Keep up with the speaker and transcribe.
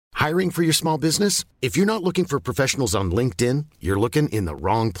Hiring for your small business? If you're not looking for professionals on LinkedIn, you're looking in the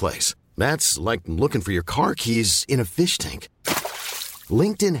wrong place. That's like looking for your car keys in a fish tank.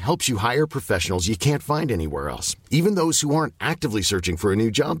 LinkedIn helps you hire professionals you can't find anywhere else, even those who aren't actively searching for a new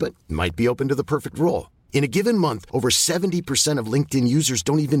job but might be open to the perfect role. In a given month, over 70% of LinkedIn users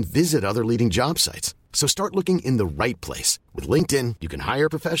don't even visit other leading job sites. So start looking in the right place. With LinkedIn, you can hire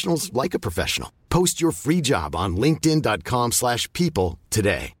professionals like a professional. Post your free job on linkedin.com/people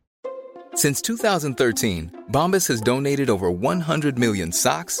today. Since 2013, Bombas has donated over 100 million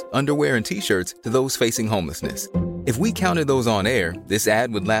socks, underwear, and T-shirts to those facing homelessness. If we counted those on air, this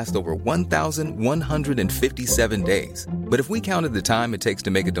ad would last over 1,157 days. But if we counted the time it takes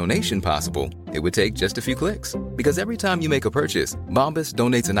to make a donation possible, it would take just a few clicks. Because every time you make a purchase, Bombas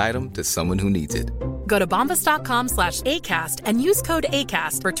donates an item to someone who needs it. Go to bombas.com/ACAST and use code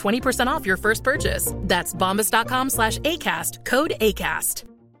ACAST for 20% off your first purchase. That's bombas.com/ACAST, code ACAST.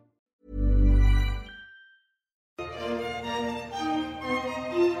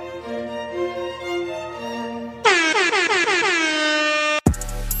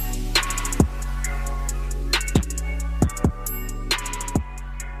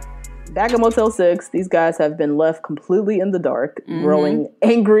 Back at Motel 6, these guys have been left completely in the dark, growing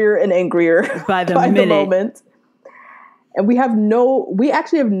angrier and angrier by the moment. And we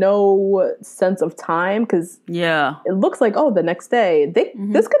actually have no sense of time because it looks like, the next day.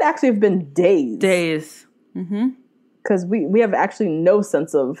 This could actually have been days. Because we have actually no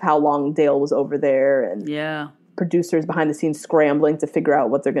sense of how long Dale was over there. And producers behind the scenes scrambling to figure out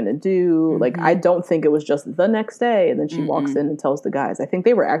what they're going to do. Like, I don't think it was just the next day. And then she walks in and tells the guys. I think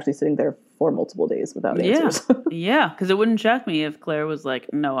they were actually sitting there for multiple days without answers. Yeah, because it wouldn't shock me if Claire was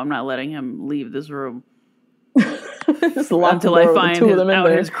like, no, I'm not letting him leave this room. Until I find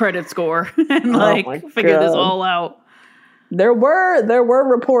his credit score and figure this all out. There were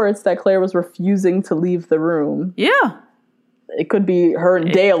reports that Claire was refusing to leave the room. Yeah. It could be her and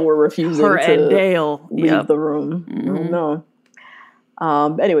Dale were refusing to leave the room. I don't know.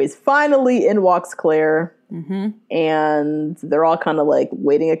 Anyways, finally in walks Claire. And they're all kind of like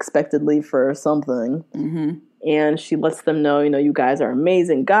waiting expectantly for something. And she lets them know, you guys are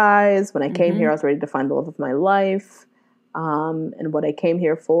amazing guys. When I came here, I was ready to find the love of my life. And what I came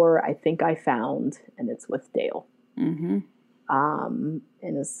here for, I think I found, and it's with Dale. And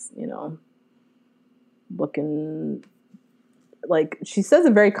it's, looking like, she says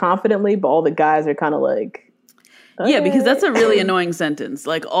it very confidently, but all the guys are kind of like, okay. Yeah, because that's a really annoying sentence.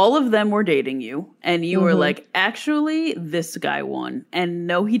 Like, all of them were dating you, and you were like, actually, this guy won. And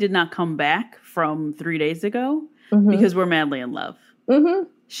no, he did not come back from 3 days ago because we're madly in love.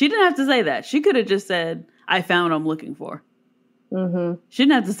 She didn't have to say that. She could have just said, I found what I'm looking for. She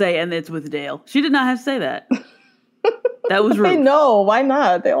didn't have to say, and it's with Dale. She did not have to say that. That was rude. I know. Why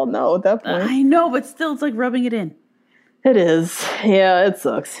not? They all know at that point. I know, but still, it's like rubbing it in. It is. Yeah, it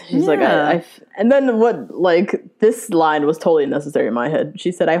sucks. She's like, and then this line was totally unnecessary in my head.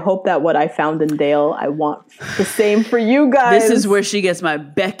 She said, I hope that what I found in Dale, I want the same for you guys. This is where she gets my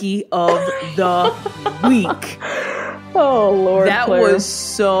Becky of the week. Oh, Lord. That Claire. was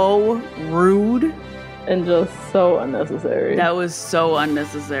so rude. And just so unnecessary. That was so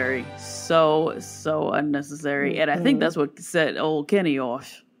unnecessary. So unnecessary. And I think that's what set old Kenny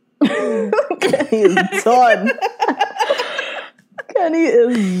off. Kenny is done. Kenny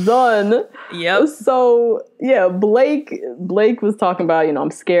is done. Yep. So, yeah, Blake was talking about,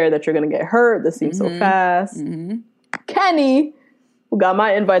 I'm scared that you're going to get hurt. This seems so fast. Kenny, who got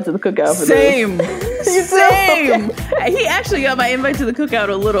my invite to the cookout for Same. Same. He actually got my invite to the cookout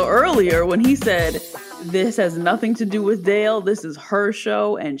a little earlier when he said, this has nothing to do with Dale. This is her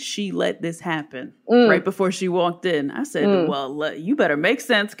show, and she let this happen right before she walked in. I said, well, you better make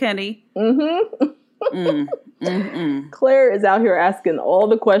sense, Kenny. Claire is out here asking all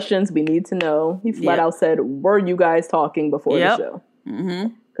the questions we need to know. He flat out said, were you guys talking before the show?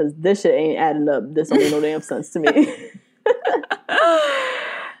 Because this shit ain't adding up. This don't make no damn sense to me.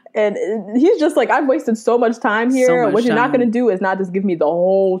 And he's just like, I've wasted so much time here. What you're not going to do is not just give me the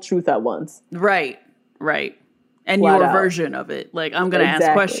whole truth at once. Right. And flat your version of it. Like, I'm going to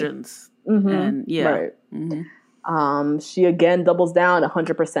ask questions. And Right. She again doubles down,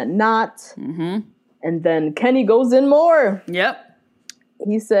 100% not. And then Kenny goes in more. Yep.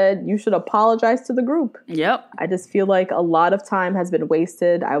 He said, you should apologize to the group. Yep. I just feel like a lot of time has been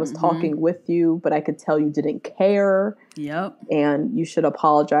wasted. I was talking with you, but I could tell you didn't care. Yep. And you should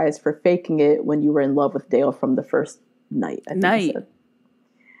apologize for faking it when you were in love with Dale from the first night. I think he said.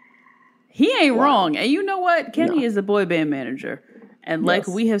 He ain't wrong. And you know what? Kenny is a boy band manager. And like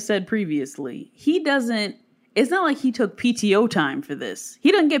we have said previously, he doesn't it's not like he took PTO time for this.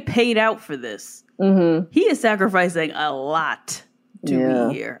 He doesn't get paid out for this. Mm-hmm. He is sacrificing a lot to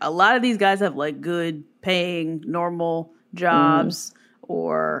be here. A lot of these guys have like good paying normal jobs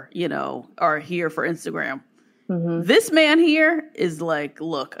or, you know, are here for Instagram. Mm-hmm. This man here is like,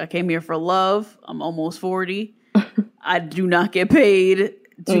 look, I came here for love. I'm almost 40. I do not get paid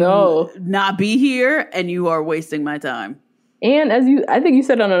to not be here, and you are wasting my time. And I think you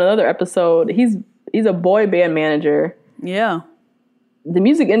said on another episode, he's a boy band manager. Yeah. The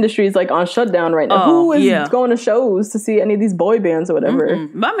music industry is like on shutdown right now. Who is going to shows to see any of these boy bands or whatever?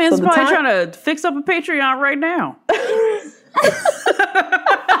 Mm-mm. My man's probably trying to fix up a Patreon right now.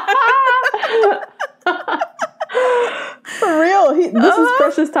 For real, this is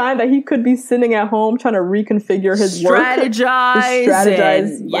precious time that he could be sitting at home trying to reconfigure his strategize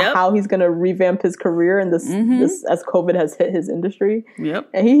how he's going to revamp his career in this as COVID has hit his industry. Yep.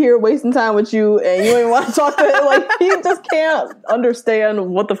 And he here wasting time with you, and you don't even want to talk to him. Like, he just can't understand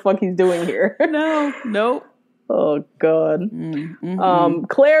what the fuck he's doing here. No, nope. Oh God. Mm-hmm.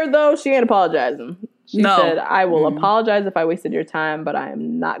 Claire, though, she ain't apologizing. She said, "I will apologize if I wasted your time, but I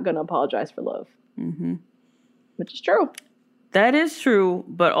am not going to apologize for love." Mm-hmm. Which is true. That is true,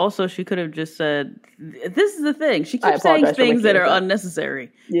 but also she could have just said, this is the thing. She keeps saying things that are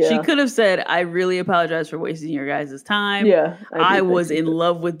unnecessary. Yeah. She could have said, I really apologize for wasting your guys' time. Yeah, I was in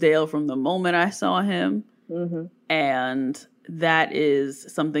love with Dale from the moment I saw him. Mm-hmm. And that is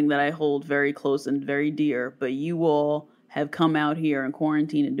something that I hold very close and very dear. But you all have come out here in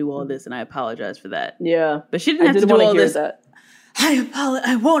quarantine and do all this, and I apologize for that. Yeah. But she didn't have to do all this.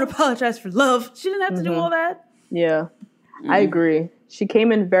 I won't apologize for love. She didn't have to do all that. Yeah, I agree. She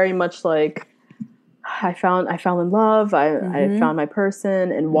came in very much like, I fell in love. I found my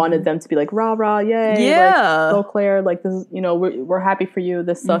person and wanted them to be like, rah, rah, yay. Yeah. Like, go Claire. Like, this is, you know, we're happy for you.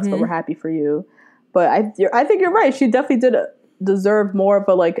 This sucks, but we're happy for you. But I think you're right. She definitely did deserve more of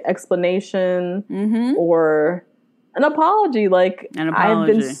a like explanation or an apology. Like, I've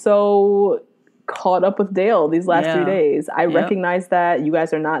been so caught up with Dale these last 3 days. I recognize that. You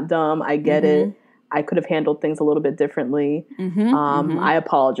guys are not dumb. I get it. I could have handled things a little bit differently. I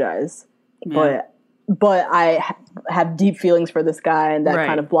apologize. Yeah. But I have deep feelings for this guy, and that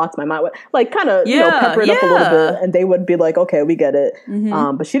kind of blocks my mind. Like, kind of, pepper it up a little bit, and they would be like, okay, we get it.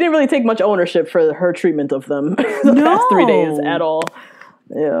 But she didn't really take much ownership for her treatment of them the past 3 days at all.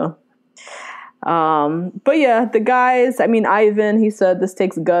 Yeah. But yeah, the guys, I mean, Ivan, he said, this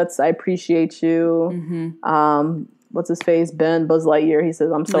takes guts. I appreciate you. What's his face? Ben, Buzz Lightyear. He says,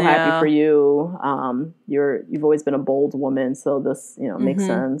 I'm so happy for you. You've always been a bold woman. So this, makes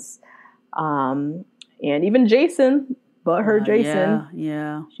sense. And even Jason, Jason.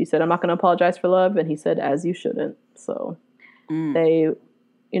 Yeah. She said, I'm not going to apologize for love. And he said, as you shouldn't. So they,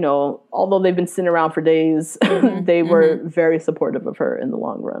 although they've been sitting around for days, they were very supportive of her in the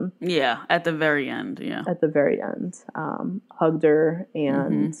long run. Yeah. At the very end. Yeah. At the very end. Hugged her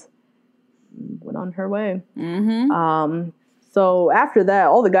and went on her way. So after that,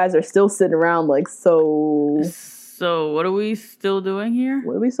 all the guys are still sitting around like, so what are we still doing here?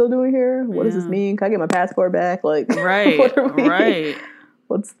 What does this mean? Can I get my passport back? Like, right.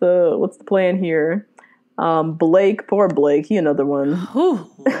 What's the plan here? Blake, poor Blake, he another one.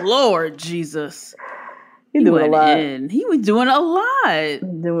 Oh, Lord Jesus. He doing a lot. He was doing a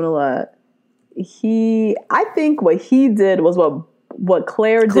lot. I think what he did was what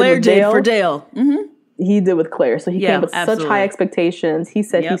Claire did for Dale. He did with Claire. So he came with such high expectations. He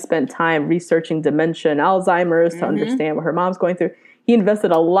said he spent time researching dementia and Alzheimer's to understand what her mom's going through. He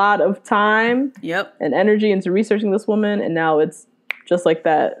invested a lot of time and energy into researching this woman, and now it's just like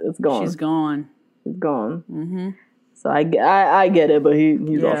that. It's gone. She's gone. It's gone. So I get it, but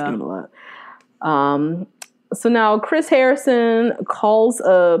he's also doing a lot. So now Chris Harrison calls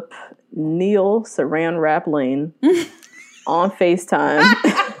up Neil Saran Wrap Lane on FaceTime.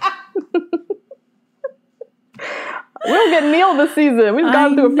 We don't get Neil this season. We just got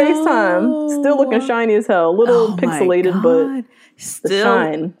him through a FaceTime. Still looking shiny as hell. A little pixelated, but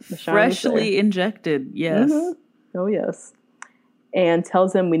still freshly injected. Yes. Oh, yes. And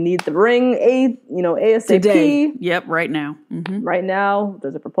tells him we need the ring, ASAP. Today. Yep, right now. Right now,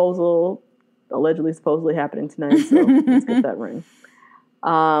 there's a proposal supposedly happening tonight, so let's get that ring.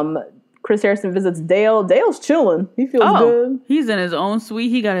 Chris Harrison visits Dale. Dale's chilling. He feels good. He's in his own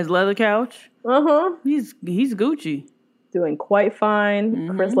suite. He got his leather couch. He's Gucci. Doing quite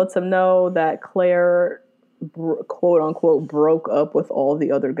fine. Chris lets him know that Claire, quote unquote, broke up with all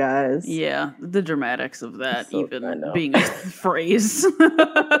the other guys. Yeah, the dramatics of that being a phrase.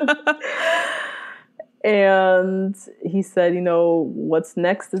 And he said, what's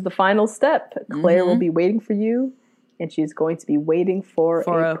next is the final step. Claire will be waiting for you, and she's going to be waiting for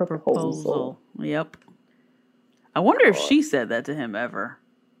a proposal. Yep. I wonder if she said that to him ever.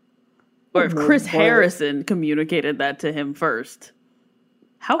 Or if Chris Harrison communicated that to him first.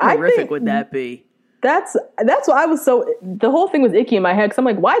 How horrific would that be? That's why I was the whole thing was icky in my head, because I'm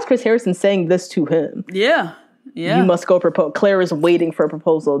like, why is Chris Harrison saying this to him? Yeah. You must go propose. Claire is waiting for a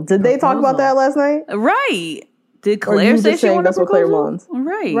proposal. Did they talk about that last night? Right. Did Claire say she wanted a proposal? That's what Claire wants.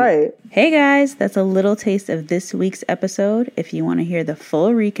 Right. Hey guys, that's a little taste of this week's episode. If you want to hear the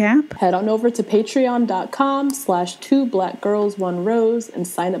full recap, head on over to patreon.com/2blackgirls1rose and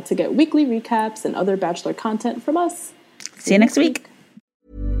sign up to get weekly recaps and other Bachelor content from us. See you next week.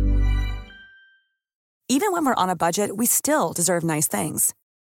 Even when we're on a budget, we still deserve nice things.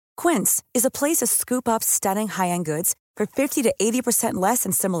 Quince is a place to scoop up stunning high-end goods for 50 to 80% less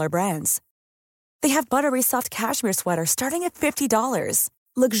than similar brands. They have buttery soft cashmere sweaters starting at $50,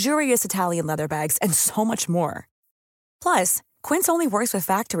 luxurious Italian leather bags, and so much more. Plus, Quince only works with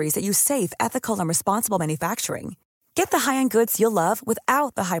factories that use safe, ethical, and responsible manufacturing. Get the high-end goods you'll love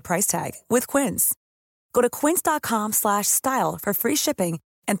without the high price tag with Quince. Go to quince.com/style for free shipping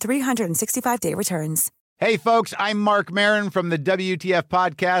and 365-day returns. Hey, folks, I'm Mark Maron from the WTF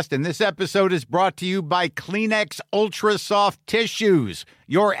Podcast, and this episode is brought to you by Kleenex Ultra Soft Tissues,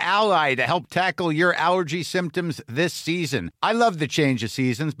 your ally to help tackle your allergy symptoms this season. I love the change of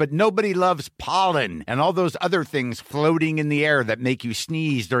seasons, but nobody loves pollen and all those other things floating in the air that make you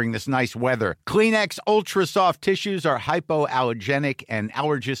sneeze during this nice weather. Kleenex Ultra Soft Tissues are hypoallergenic and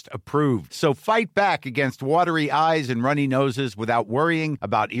allergist approved, so fight back against watery eyes and runny noses without worrying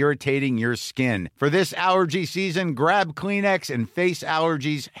about irritating your skin. For this allergy season, grab Kleenex and face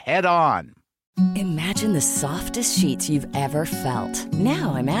allergies head on. Imagine the softest sheets you've ever felt.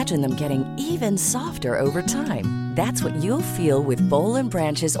 Now imagine them getting even softer over time. That's what you'll feel with Boll &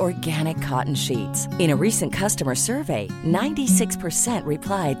 Branch's organic cotton sheets. In a recent customer survey, 96%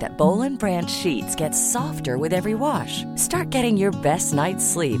 replied that Boll & Branch sheets get softer with every wash. Start getting your best night's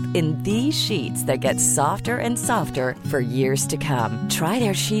sleep in these sheets that get softer and softer for years to come. Try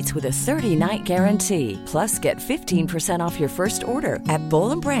their sheets with a 30-night guarantee. Plus, get 15% off your first order at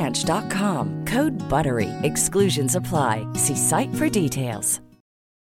bollandbranch.com. Code BUTTERY. Exclusions apply. See site for details.